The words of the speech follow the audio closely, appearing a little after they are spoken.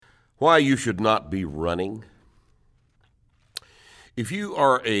Why you should not be running. If you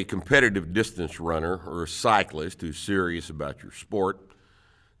are a competitive distance runner or a cyclist who's serious about your sport,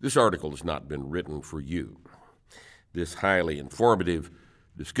 this article has not been written for you. This highly informative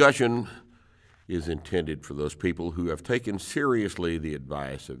discussion is intended for those people who have taken seriously the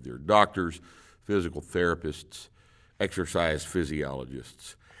advice of their doctors, physical therapists, exercise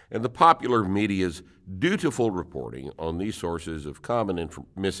physiologists, and the popular media's dutiful reporting on these sources of common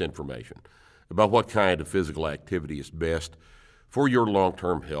misinformation about what kind of physical activity is best for your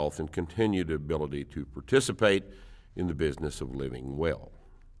long-term health and continued ability to participate in the business of living well.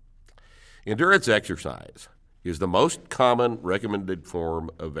 Endurance exercise is the most common recommended form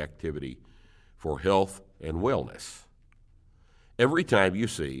of activity for health and wellness. Every time you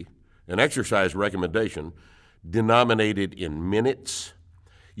see an exercise recommendation denominated in minutes,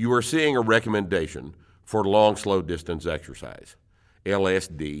 you are seeing a recommendation for long, slow distance exercise.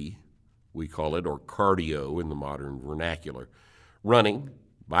 LSD, we call it, or cardio in the modern vernacular. Running,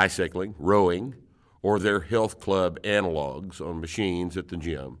 bicycling, rowing, or their health club analogs on machines at the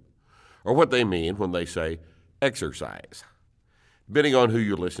gym, or what they mean when they say exercise. Depending on who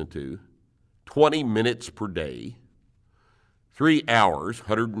you listen to, 20 minutes per day, 3 hours,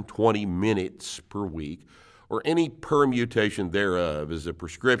 120 minutes per week, or any permutation thereof as a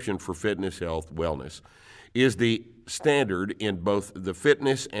prescription for fitness, health, wellness, is the standard in both the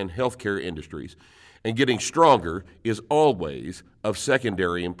fitness and healthcare industries, and getting stronger is always of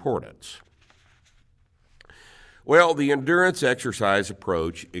secondary importance. Well, the endurance exercise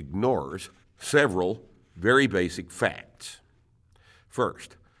approach ignores several very basic facts.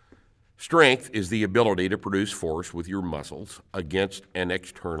 First, strength is the ability to produce force with your muscles against an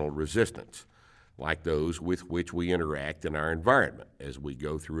external resistance, like those with which we interact in our environment as we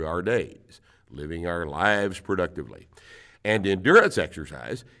go through our days, living our lives productively. And endurance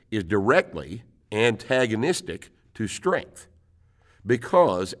exercise is directly antagonistic to strength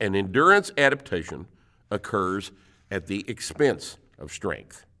because an endurance adaptation occurs at the expense of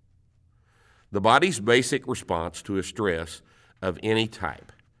strength. The body's basic response to a stress of any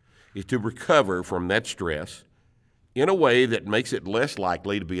type is to recover from that stress in a way that makes it less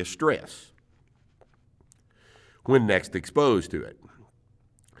likely to be a stress when next exposed to it.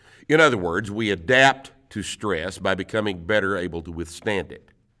 In other words, we adapt to stress by becoming better able to withstand it.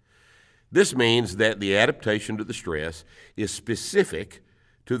 This means that the adaptation to the stress is specific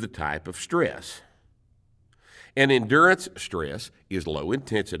to the type of stress. An endurance stress is low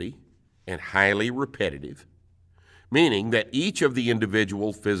intensity and highly repetitive, meaning that each of the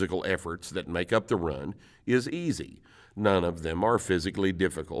individual physical efforts that make up the run is easy. None of them are physically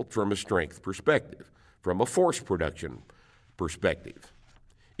difficult from a strength perspective, from a force production perspective.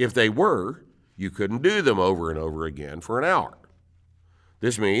 If they were, you couldn't do them over and over again for an hour.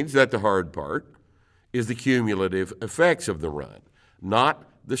 This means that the hard part is the cumulative effects of the run, not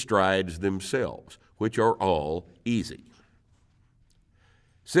the strides themselves, which are all easy.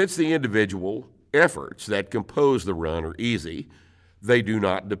 Since the individual efforts that compose the run are easy, they do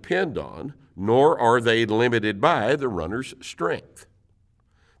not depend on, nor are they limited by, the runner's strength.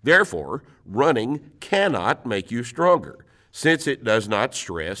 Therefore, running cannot make you stronger, since it does not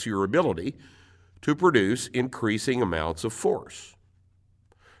stress your ability to produce increasing amounts of force.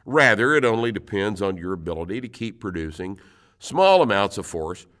 Rather, it only depends on your ability to keep producing small amounts of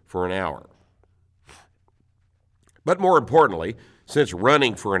force for an hour. But more importantly, since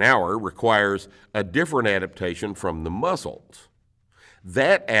running for an hour requires a different adaptation from the muscles,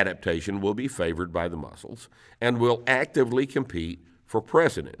 that adaptation will be favored by the muscles and will actively compete for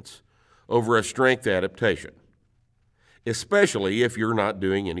precedence over a strength adaptation, especially if you're not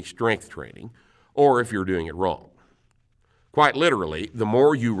doing any strength training or if you're doing it wrong. Quite literally, the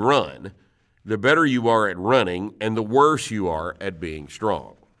more you run, the better you are at running and the worse you are at being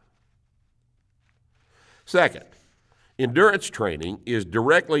strong. Second, endurance training is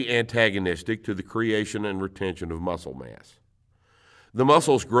directly antagonistic to the creation and retention of muscle mass. The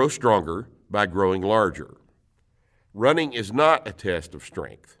muscles grow stronger by growing larger. Running is not a test of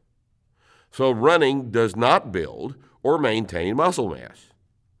strength. So running does not build or maintain muscle mass.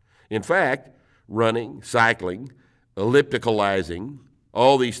 In fact, running, cycling, ellipticalizing,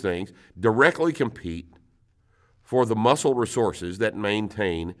 all these things directly compete for the muscle resources that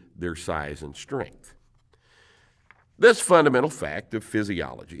maintain their size and strength. This fundamental fact of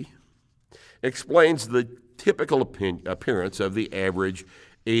physiology explains the typical appearance of the average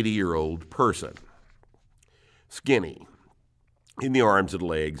 80-year-old person. Skinny, in the arms and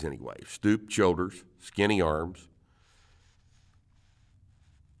legs anyway, stooped shoulders, skinny arms,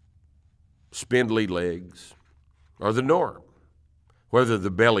 spindly legs are the norm. whether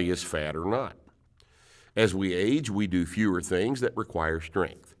the belly is fat or not. As we age, we do fewer things that require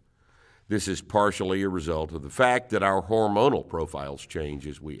strength. This is partially a result of the fact that our hormonal profiles change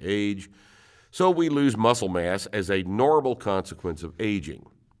as we age, so we lose muscle mass as a normal consequence of aging.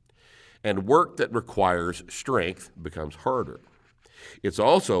 And work that requires strength becomes harder. It's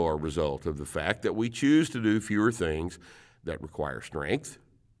also a result of the fact that we choose to do fewer things that require strength.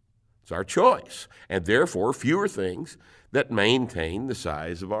 It's our choice, and therefore fewer things that maintain the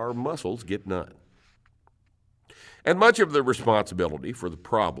size of our muscles get done. And much of the responsibility for the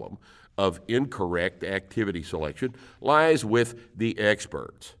problem of incorrect activity selection lies with the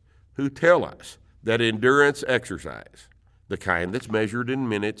experts who tell us that endurance exercise, the kind that's measured in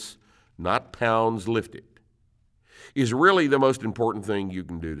minutes, not pounds lifted, is really the most important thing you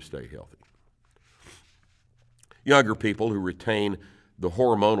can do to stay healthy. Younger people who retain the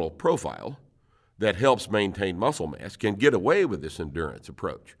hormonal profile that helps maintain muscle mass can get away with this endurance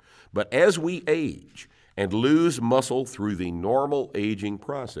approach. But as we age and lose muscle through the normal aging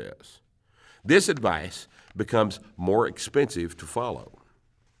process, this advice becomes more expensive to follow.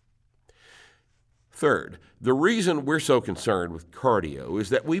 Third, the reason we're so concerned with cardio is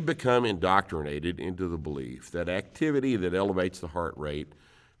that we've become indoctrinated into the belief that activity that elevates the heart rate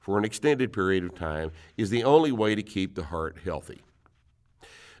for an extended period of time is the only way to keep the heart healthy.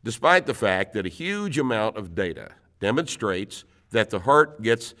 Despite the fact that a huge amount of data demonstrates that the heart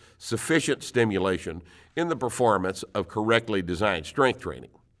gets sufficient stimulation in the performance of correctly designed strength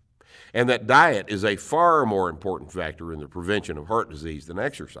training, and that diet is a far more important factor in the prevention of heart disease than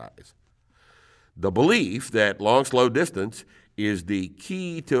exercise. The belief that long, slow distance is the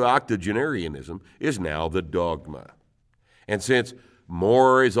key to octogenarianism is now the dogma. And since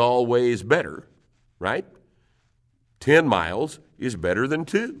more is always better, right? 10 miles is better than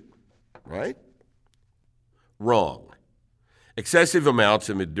 2, right? Wrong. Excessive amounts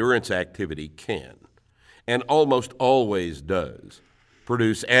of endurance activity can, and almost always does,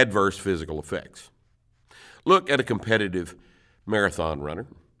 produce adverse physical effects. Look at a competitive marathon runner,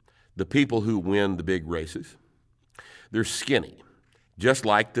 the people who win the big races. They're skinny, just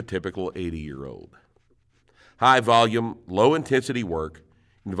like the typical 80-year-old. High-volume, low-intensity work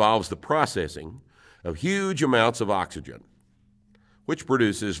involves the processing of huge amounts of oxygen, which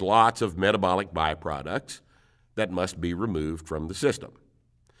produces lots of metabolic byproducts that must be removed from the system.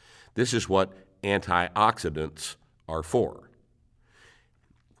 This is what antioxidants are for.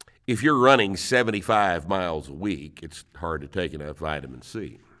 If you're running 75 miles a week, it's hard to take enough vitamin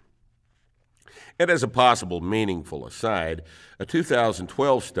C. And as a possible meaningful aside, a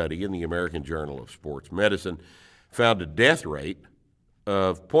 2012 study in the American Journal of Sports Medicine found a death rate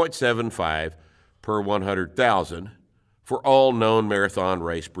of 0.75 per 100,000 for all known marathon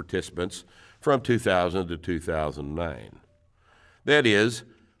race participants from 2000 to 2009. That is,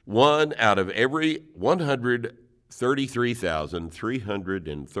 1 out of every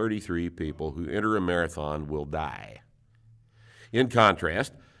 133,333 people who enter a marathon will die. In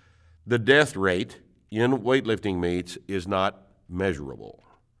contrast, the death rate in weightlifting meets is not measurable,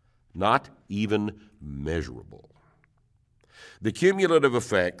 not even measurable. The cumulative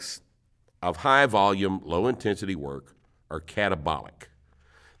effects of high-volume, low-intensity work are catabolic.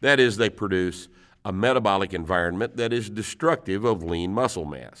 That is, they produce a metabolic environment that is destructive of lean muscle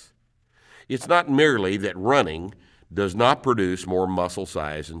mass. It's not merely that running does not produce more muscle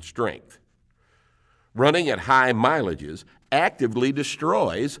size and strength. Running at high mileages actively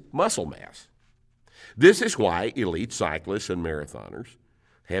destroys muscle mass. This is why elite cyclists and marathoners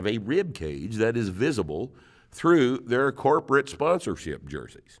have a rib cage that is visible through their corporate sponsorship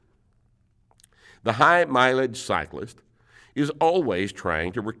jerseys. The high mileage cyclist is always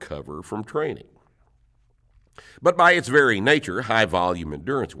trying to recover from training. But by its very nature, high volume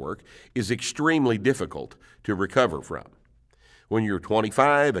endurance work is extremely difficult to recover from. When you're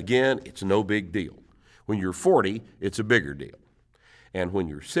 25, again, it's no big deal. When you're 40, it's a bigger deal. And when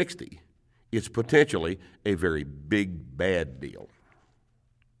you're 60, it's potentially a very big, bad deal.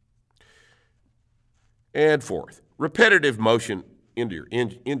 And fourth, repetitive motion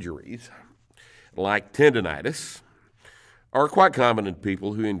injuries like tendinitis are quite common in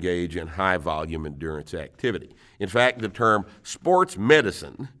people who engage in high-volume endurance activity. In fact, the term sports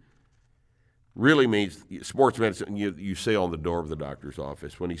medicine really means sports medicine. You say on the door of the doctor's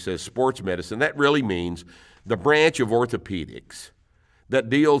office when he says sports medicine, that really means the branch of orthopedics that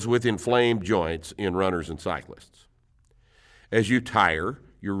deals with inflamed joints in runners and cyclists. As you tire,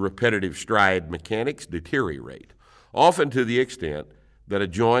 your repetitive stride mechanics deteriorate, often to the extent that a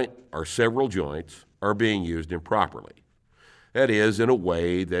joint or several joints are being used improperly. That is, in a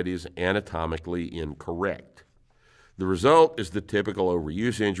way that is anatomically incorrect. The result is the typical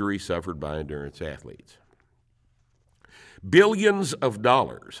overuse injury suffered by endurance athletes. Billions of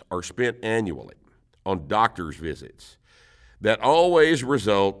dollars are spent annually on doctor's visits that always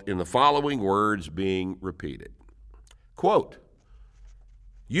result in the following words being repeated. Quote,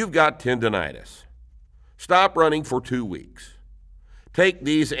 "You've got tendinitis. Stop running for 2 weeks. Take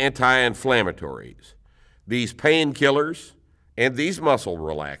these anti-inflammatories, these painkillers, and these muscle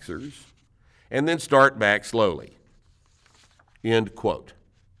relaxers, and then start back slowly." End quote.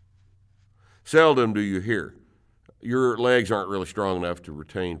 Seldom do you hear, "Your legs aren't really strong enough to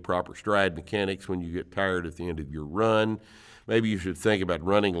retain proper stride mechanics when you get tired at the end of your run. Maybe you should think about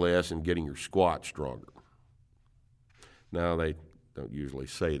running less and getting your squat stronger." Now, they don't usually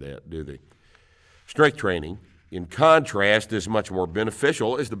say that, do they? Strength training, in contrast, is much more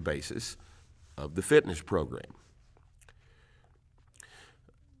beneficial as the basis of the fitness program.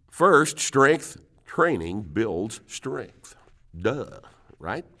 First, strength training builds strength. Duh,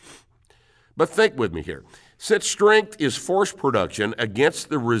 right? But think with me here. Since strength is force production against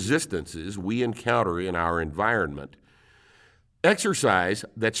the resistances we encounter in our environment, exercise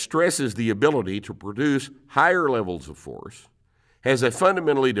that stresses the ability to produce higher levels of force has a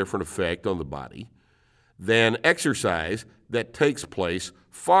fundamentally different effect on the body than exercise that takes place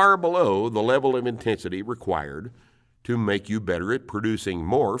far below the level of intensity required to make you better at producing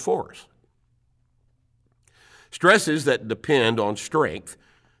more force. Stresses that depend on strength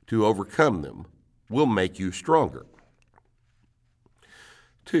to overcome them will make you stronger.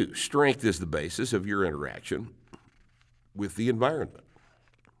 2, strength is the basis of your interaction with the environment,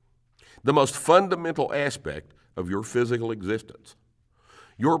 the most fundamental aspect of your physical existence.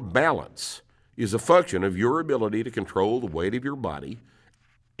 Your balance is a function of your ability to control the weight of your body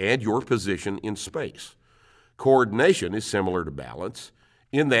and your position in space. Coordination is similar to balance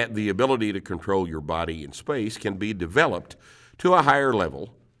in that the ability to control your body in space can be developed to a higher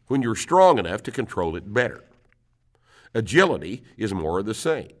level when you're strong enough to control it better. Agility is more of the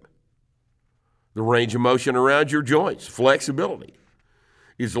same. The range of motion around your joints, flexibility,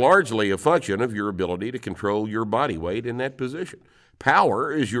 is largely a function of your ability to control your body weight in that position.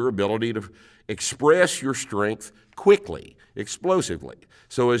 Power is your ability to express your strength quickly, explosively,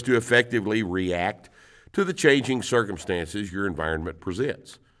 so as to effectively react to the changing circumstances your environment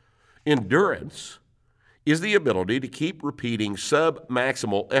presents. Endurance is the ability to keep repeating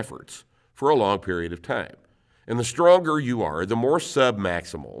sub-maximal efforts for a long period of time. And the stronger you are, the more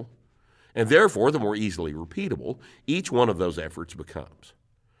sub-maximal, and therefore the more easily repeatable, each one of those efforts becomes.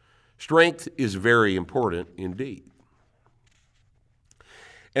 Strength is very important indeed.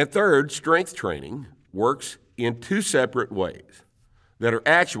 And third, strength training works in 2 separate ways that are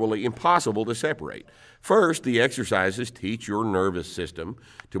actually impossible to separate. First, the exercises teach your nervous system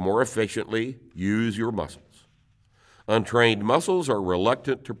to more efficiently use your muscles. Untrained muscles are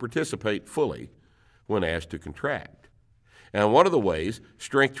reluctant to participate fully when asked to contract. And one of the ways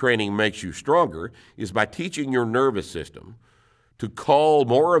strength training makes you stronger is by teaching your nervous system to call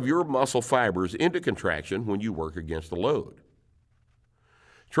more of your muscle fibers into contraction when you work against a load.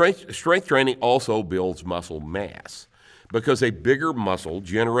 Strength training also builds muscle mass because a bigger muscle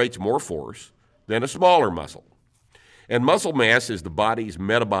generates more force than a smaller muscle. And muscle mass is the body's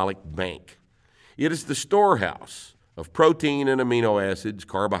metabolic bank. It is the storehouse of protein and amino acids,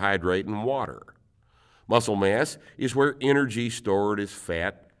 carbohydrate, and water. Muscle mass is where energy stored as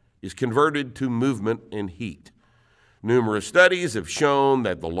fat is converted to movement and heat. Numerous studies have shown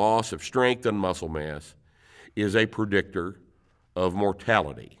that the loss of strength and muscle mass is a predictor of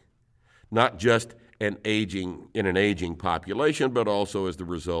mortality, not just in an aging population, but also as the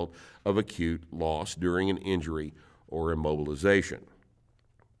result of acute loss during an injury or immobilization.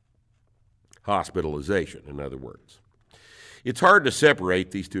 Hospitalization, in other words. It's hard to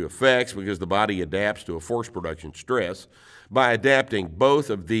separate these 2 effects because the body adapts to a force production stress by adapting both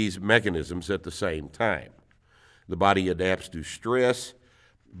of these mechanisms at the same time. The body adapts to stress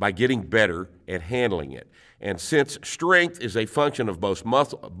by getting better at handling it. And since strength is a function of both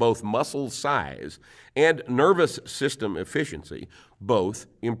muscle size and nervous system efficiency, both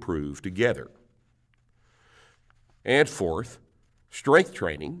improve together. And fourth, strength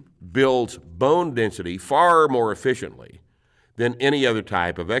training builds bone density far more efficiently than any other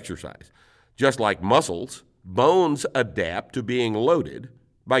type of exercise. Just like muscles, bones adapt to being loaded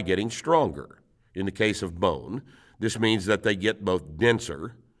by getting stronger. In the case of bone, this means that they get both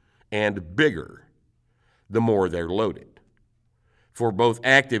denser and bigger the more they're loaded. For both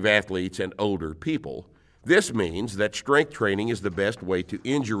active athletes and older people, this means that strength training is the best way to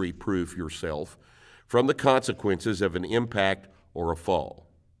injury-proof yourself from the consequences of an impact or a fall.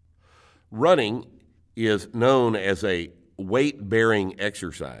 Running is known as a weight-bearing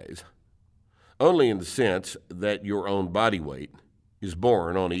exercise only in the sense that your own body weight is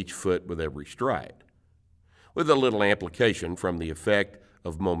borne on each foot with every stride, with a little amplification from the effect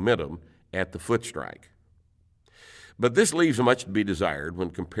of momentum at the foot strike. But this leaves much to be desired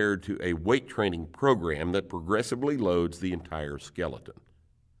when compared to a weight training program that progressively loads the entire skeleton.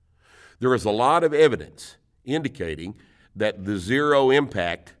 There is a lot of evidence indicating that the zero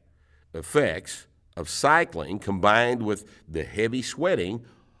impact effects of cycling combined with the heavy sweating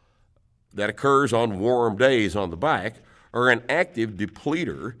that occurs on warm days on the bike are an active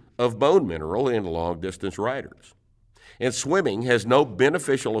depleter of bone mineral in long-distance riders. And swimming has no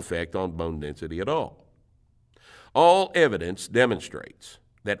beneficial effect on bone density at all. All evidence demonstrates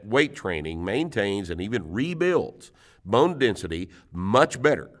that weight training maintains and even rebuilds bone density much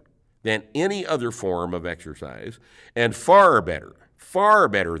better than any other form of exercise, and far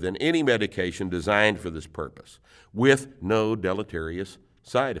better than any medication designed for this purpose, with no deleterious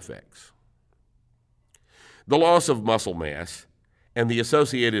side effects. The loss of muscle mass and the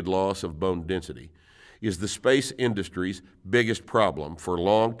associated loss of bone density is the space industry's biggest problem for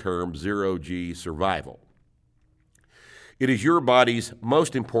long-term zero-G survival. It is your body's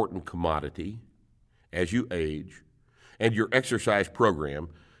most important commodity as you age, and your exercise program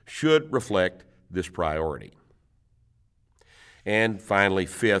should reflect this priority. And finally,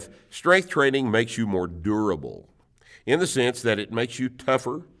 fifth, strength training makes you more durable in the sense that it makes you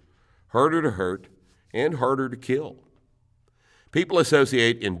tougher, harder to hurt, and harder to kill. People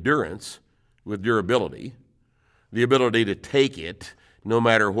associate endurance with durability, the ability to take it no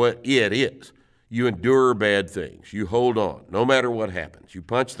matter what it is. You endure bad things. You hold on no matter what happens. You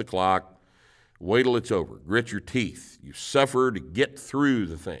punch the clock, wait till it's over, grit your teeth. You suffer to get through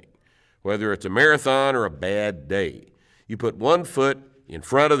the thing, whether it's a marathon or a bad day. You put one foot in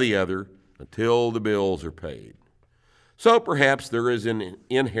front of the other until the bills are paid. So perhaps there is an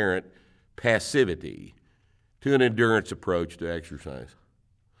inherent passivity to an endurance approach to exercise.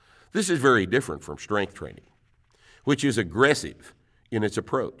 This is very different from strength training, which is aggressive in its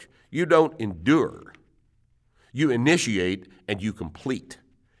approach. You don't endure. You initiate and you complete.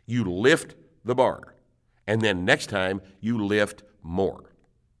 You lift the bar, and then next time you lift more.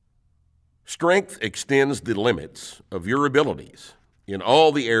 Strength extends the limits of your abilities in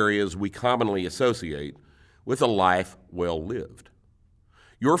all the areas we commonly associate with a life well lived.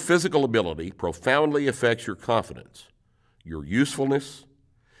 Your physical ability profoundly affects your confidence, your usefulness,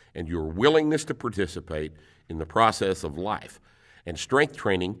 and your willingness to participate in the process of life. And strength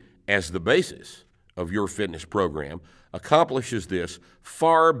training, as the basis of your fitness program, accomplishes this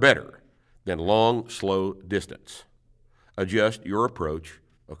far better than long, slow distance. Adjust your approach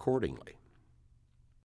accordingly.